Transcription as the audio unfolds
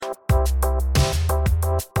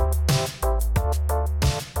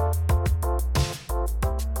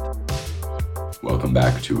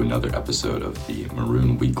welcome back to another episode of the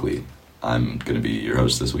Maroon Weekly. I'm going to be your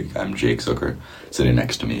host this week. I'm Jake Zucker. Sitting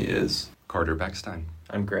next to me is Carter Beckstein.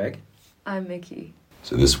 I'm Greg. I'm Mickey.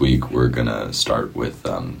 So this week we're going to start with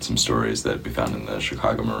some stories that we found in the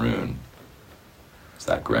Chicago Maroon. Is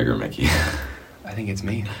that Greg or Mickey? I think it's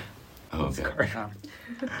me. Oh, okay. Carter.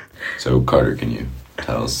 So Carter, can you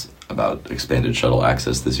tell us about expanded shuttle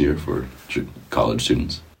access this year for college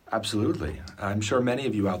students? Absolutely. I'm sure many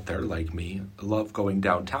of you out there, like me, love going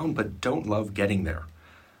downtown but don't love getting there.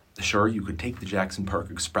 Sure, you could take the Jackson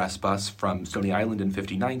Park Express bus from Stony Island and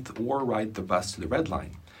 59th or ride the bus to the Red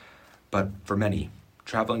Line. But for many,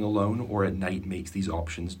 traveling alone or at night makes these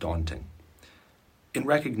options daunting. In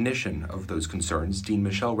recognition of those concerns, Dean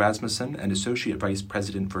Michelle Rasmussen and Associate Vice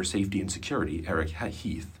President for Safety and Security, Eric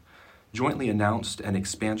Heath, jointly announced an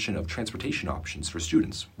expansion of transportation options for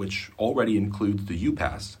students, which already includes the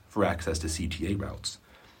UPass for access to CTA routes,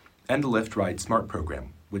 and the Lyft Ride Smart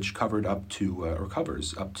program, which covers up to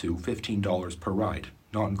 $15 per ride,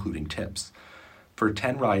 not including tips, for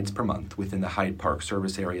 10 rides per month within the Hyde Park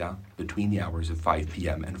service area between the hours of 5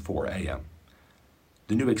 p.m. and 4 a.m.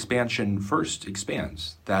 The new expansion first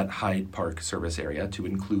expands that Hyde Park service area to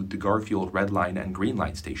include the Garfield Red Line and Green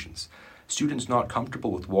Line stations. Students not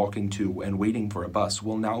comfortable with walking to and waiting for a bus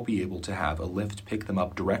will now be able to have a Lyft pick them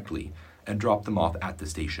up directly and drop them off at the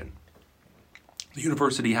station. The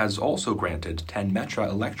university has also granted 10 Metra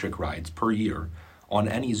electric rides per year on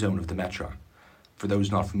any zone of the Metra. For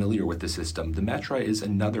those not familiar with the system, the Metra is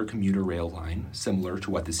another commuter rail line similar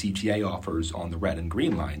to what the CTA offers on the Red and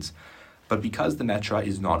Green lines, but because the Metra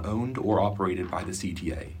is not owned or operated by the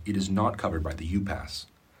CTA, it is not covered by the UPass.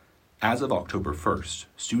 As of October 1st,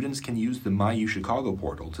 students can use the My UChicago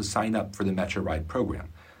portal to sign up for the Metra Ride program,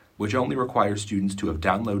 which only requires students to have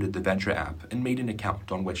downloaded the Ventra app and made an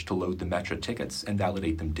account on which to load the Metra tickets and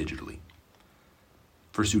validate them digitally.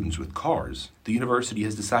 For students with cars, the university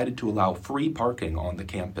has decided to allow free parking on the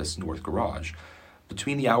campus North Garage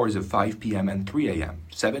between the hours of 5 p.m. and 3 a.m.,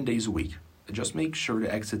 7 days a week. Just make sure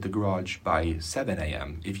to exit the garage by 7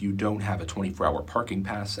 a.m. if you don't have a 24-hour parking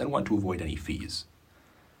pass and want to avoid any fees.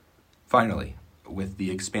 Finally, with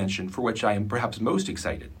the expansion for which I am perhaps most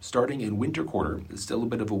excited, starting in winter quarter, still a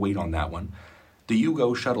bit of a wait on that one, the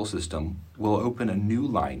UGO shuttle system will open a new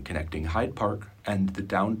line connecting Hyde Park and the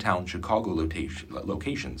downtown Chicago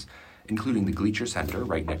locations, including the Gleacher Center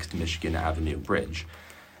right next to Michigan Avenue Bridge,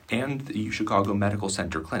 and the Chicago Medical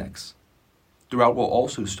Center clinics. The route will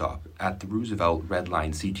also stop at the Roosevelt Red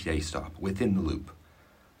Line CTA stop within the loop.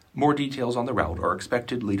 More details on the route are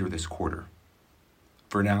expected later this quarter.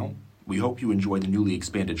 For now, we hope you enjoy the newly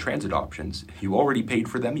expanded transit options. If you already paid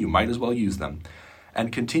for them, you might as well use them.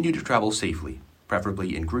 And continue to travel safely,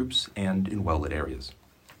 preferably in groups and in well-lit areas.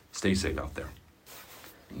 Stay safe out there.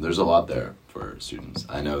 There's a lot there for students.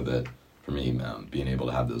 I know that for me, being able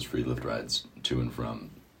to have those free Lyft rides to and from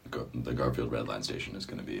the Garfield Red Line station is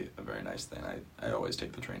going to be a very nice thing. I always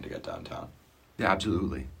take the train to get downtown. Yeah,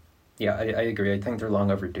 absolutely. Yeah, I agree. I think they're long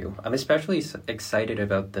overdue. I'm especially excited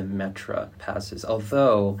about the Metra passes,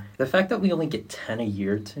 although the fact that we only get 10 a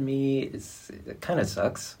year to me, it kind of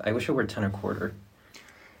sucks. I wish it were 10 a quarter.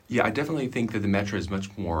 Yeah, I definitely think that the Metra is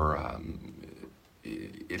much more,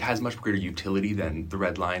 it has much greater utility than the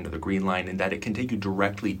Red Line or the Green Line in that it can take you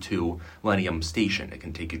directly to Millennium Station. It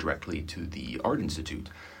can take you directly to the Art Institute.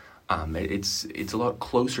 It's a lot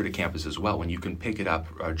closer to campus as well when you can pick it up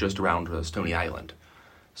just around Stony Island.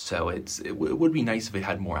 So it would be nice if it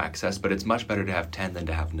had more access, but it's much better to have 10 than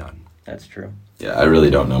to have none. That's true. Yeah, I really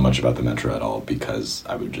don't know much about the Metro at all because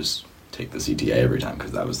I would just take the CTA every time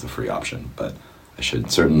because that was the free option. But I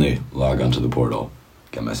should certainly log onto the portal,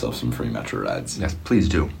 get myself some free Metro rides. Yes, please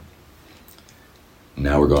do.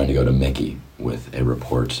 Now we're going to go to Mickey with a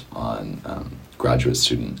report on graduate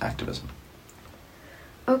student activism.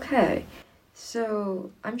 Okay,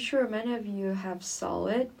 so I'm sure many of you have saw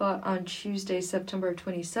it, but on Tuesday, September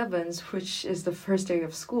 27th, which is the first day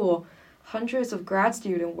of school, hundreds of grad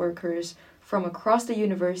student workers from across the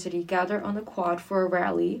university gathered on the quad for a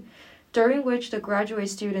rally, during which the Graduate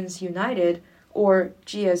Students United, or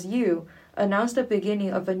GSU, announced the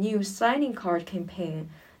beginning of a new signing card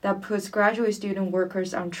campaign that puts graduate student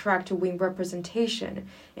workers on track to win representation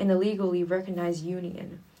in a legally recognized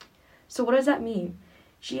union. So what does that mean?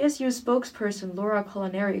 GSU spokesperson Laura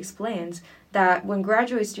Culinary explains that when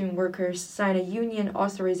graduate student workers sign a union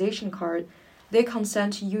authorization card, they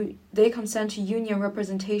consent to union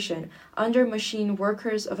representation under Machine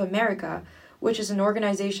Workers of America, which is an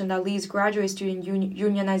organization that leads graduate student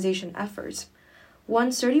unionization efforts.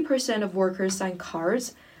 Once 30% of workers sign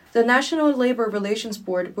cards, The National Labor Relations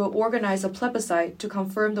Board will organize a plebiscite to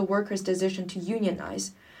confirm the workers' decision to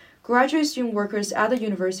unionize. Graduate student workers at the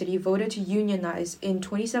university voted to unionize in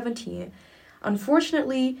 2017.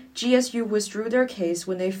 Unfortunately, GSU withdrew their case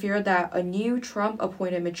when they feared that a new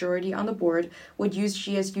Trump-appointed majority on the board would use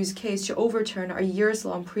GSU's case to overturn a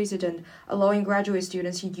years-long precedent allowing graduate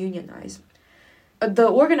students to unionize. The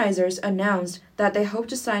organizers announced that they hope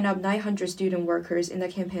to sign up 900 student workers in the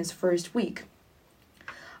campaign's first week.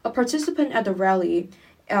 A participant at the rally,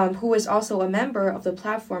 who is also a member of the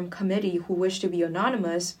platform committee who wished to be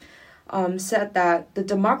anonymous, said that the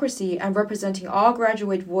democracy and representing all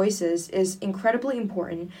graduate voices is incredibly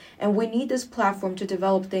important, and we need this platform to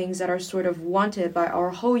develop things that are sort of wanted by our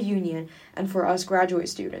whole union and for us graduate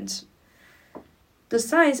students. The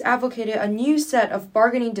signs advocated a new set of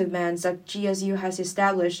bargaining demands that GSU has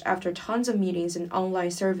established after tons of meetings and online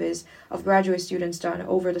surveys of graduate students done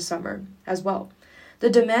over the summer as well. The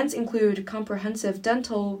demands include comprehensive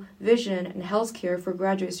dental, vision, and healthcare for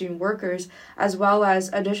graduate student workers, as well as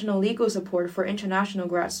additional legal support for international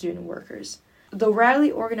grad student workers. The rally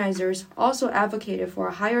organizers also advocated for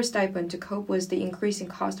a higher stipend to cope with the increasing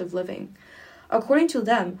cost of living. According to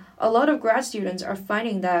them, a lot of grad students are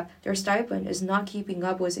finding that their stipend is not keeping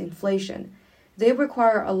up with inflation. They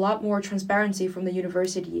require a lot more transparency from the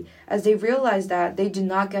university, as they realize that they do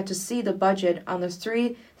not get to see the budget on the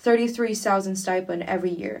 $33,000 stipend every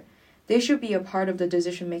year. They should be a part of the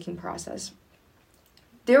decision-making process.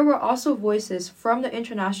 There were also voices from the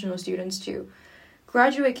international students too.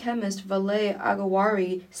 Graduate chemist Valay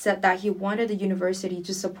Agawari said that he wanted the university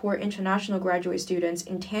to support international graduate students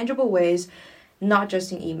in tangible ways, not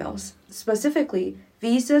just in emails. Specifically,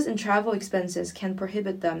 visas and travel expenses can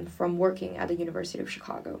prohibit them from working at the University of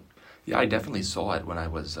Chicago. Yeah, I definitely saw it when I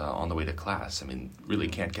was on the way to class. I mean, really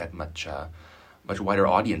can't get much wider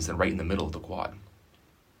audience than right in the middle of the quad.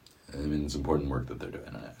 I mean, it's important work that they're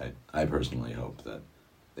doing. I personally hope that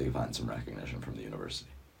they find some recognition from the university.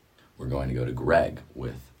 We're going to go to Greg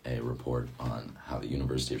with a report on how the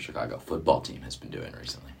University of Chicago football team has been doing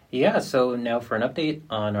recently. Yeah, so now for an update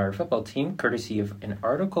on our football team, courtesy of an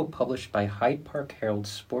article published by Hyde Park Herald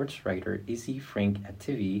sports writer Izzy Frank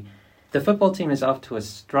Ativi, the football team is off to a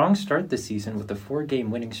strong start this season with a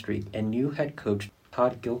 4-game winning streak and new head coach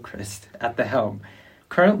Todd Gilchrist at the helm.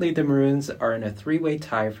 Currently, the Maroons are in a 3-way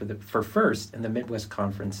tie for first in the Midwest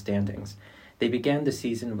Conference standings. They began the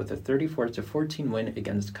season with a 34-14 win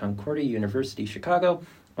against Concordia University Chicago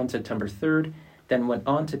on September 3rd, then went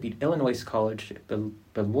on to beat Illinois College,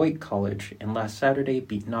 Beloit College, and last Saturday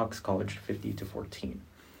beat Knox College 50-14.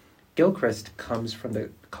 Gilchrist comes from the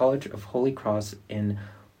College of Holy Cross in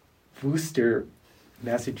Worcester,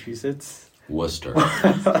 Massachusetts. Worcester.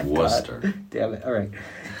 Damn it. All right.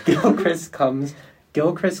 Gilchrist comes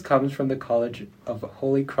from the College of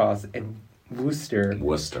Holy Cross in Worcester.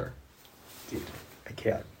 Worcester. Dude, I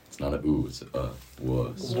can't. It's not a ooh, it's a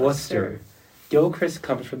Worcester. Gilchrist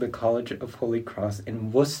comes from the College of Holy Cross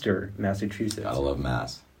in Worcester, Massachusetts. Gotta love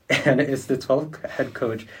Mass. And is the 12th head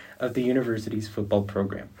coach of the university's football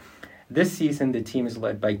program. This season, the team is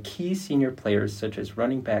led by key senior players such as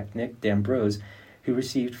running back Nick D'Ambrose, who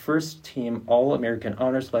received first-team All-American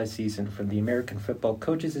honors last season from the American Football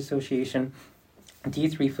Coaches Association,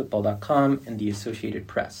 D3Football.com, and the Associated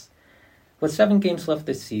Press. With 7 games left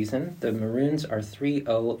this season, the Maroons are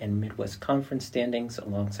 3-0 in Midwest Conference standings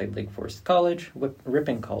alongside Lake Forest College,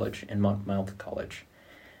 Ripon College, and Monmouth College.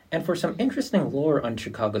 And for some interesting lore on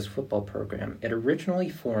Chicago's football program, it originally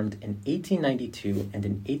formed in 1892 and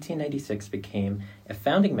in 1896 became a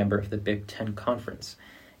founding member of the Big Ten Conference.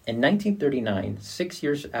 In 1939, 6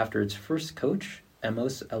 years after its first coach,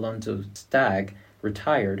 Amos Alonzo Stagg,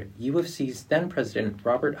 retired, U of C's then president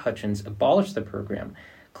Robert Hutchins abolished the program,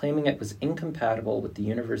 claiming it was incompatible with the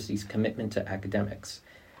university's commitment to academics.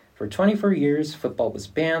 For 24 years, football was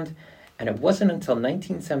banned, and it wasn't until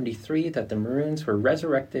 1973 that the Maroons were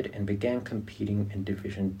resurrected and began competing in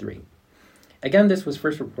Division III. Again, this was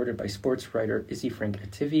first reported by sports writer Izzy Frank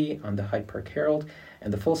Ativi on the Hyde Park Herald,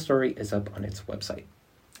 and the full story is up on its website.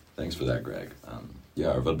 Thanks for that, Greg.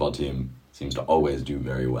 Our football team seems to always do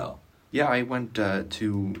very well. Yeah, I went to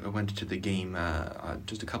the game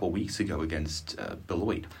just a couple weeks ago against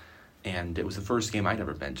Beloit, and it was the first game I'd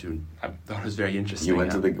ever been to. I thought it was very interesting. You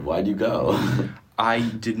went to why'd you go? I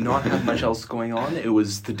did not have much else going on. It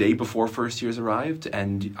was the day before first years arrived,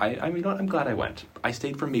 and I'm glad I went. I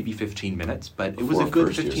stayed for maybe 15 minutes, but it was a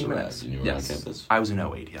good 15 minutes. And you were on campus? I was in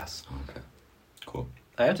 08, yes. Okay, cool.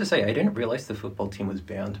 I have to say, I didn't realize the football team was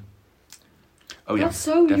banned. Oh yeah, That's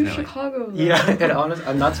so definitely. Chicago, though. Yeah, and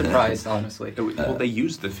I'm not surprised, honestly. Well, they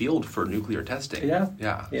used the field for nuclear testing. Yeah.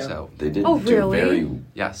 Yeah. Yeah. So They did Oh, do really?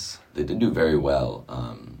 yes. They did do very well.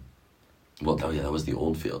 That was the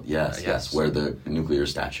old field. Yes, Yes. where the nuclear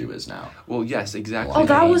statue is now. Well, yes, exactly. Oh,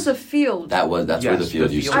 that They- was a field. That's where the Yes, field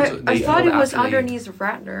the used field- to. I they thought it built was after they- underneath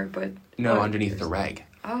Ratner, but... No, Oh, underneath the there's- reg.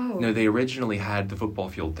 Oh. No, they originally had the football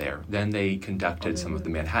field there. Then they conducted some of the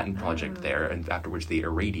Manhattan Project Ah. there, and afterwards they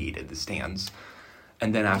irradiated the stands.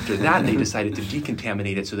 And then after that, they decided to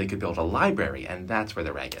decontaminate it so they could build a library, and that's where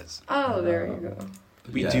the reg is. Oh, there you go.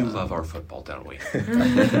 We Yeah. do love our football, don't we?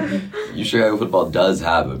 Chicago football does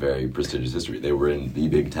have a very prestigious history. They were in the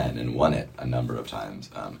Big Ten and won it a number of times.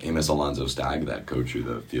 Amos Alonzo Stagg, that coach who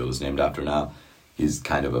the field is named after now, he's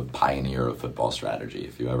kind of a pioneer of football strategy.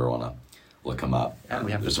 If you ever want to look him up, And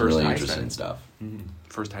we have there's the some really first interesting Heisman. stuff.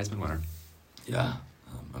 First Heisman winner. Yeah.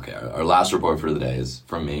 Okay. Our last report for the day is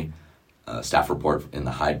from me. A staff report in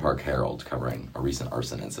the Hyde Park Herald covering a recent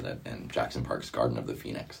arson incident in Jackson Park's Garden of the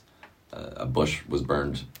Phoenix. A bush was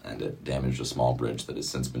burned and it damaged a small bridge that has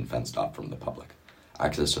since been fenced off from the public.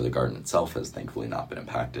 Access to the garden itself has thankfully not been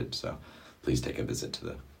impacted, so please take a visit to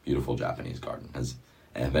the beautiful Japanese garden.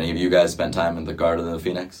 Have any of you guys spent time in the Garden of the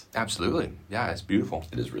Phoenix? Absolutely. Yeah, it's beautiful.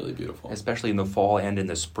 It is really beautiful. Especially in the fall and in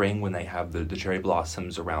the spring when they have the cherry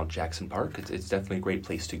blossoms around Jackson Park. It's definitely a great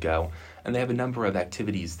place to go. And they have a number of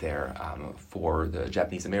activities there for the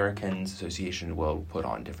Japanese Americans Association will put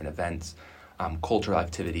on different events, cultural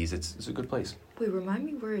activities. It's a good place. Wait, remind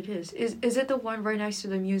me where it is. Is it the one right next to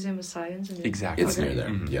the Museum of Science? Exactly. It's near there.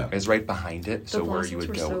 Mhm. Yeah. It's right behind it, so where you blossoms would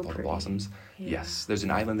were go so with all the pretty. blossoms. Yeah. Yes, there's an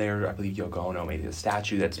island there. I believe Yoko Ono made a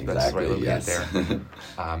statue that's right Exactly, located yes. there.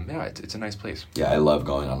 Yeah, it's a nice place. Yeah, I love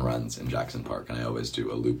going on runs in Jackson Park, and I always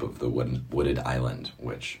do a loop of the wooded island,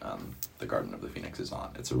 which the Garden of the Phoenix is on.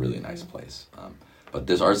 It's a really nice place. But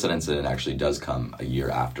this arson incident actually does come a year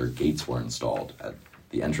after gates were installed at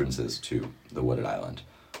the entrances to the wooded island,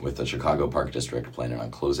 with the Chicago Park District planning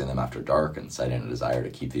on closing them after dark and citing a desire to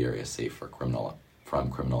keep the area safe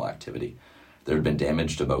from criminal activity. There had been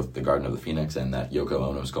damage to both the Garden of the Phoenix and that Yoko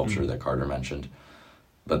Ono sculpture that Carter mentioned.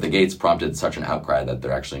 But the gates prompted such an outcry that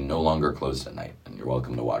they're actually no longer closed at night, and you're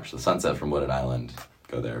welcome to watch the sunset from Wooded Island.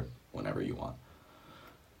 Go there whenever you want.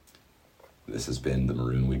 This has been the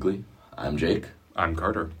Maroon Weekly. I'm Jake. I'm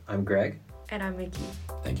Carter. I'm Greg. And I'm Mickey.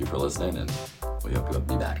 Thank you for listening, and we hope you'll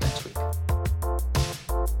be back next week.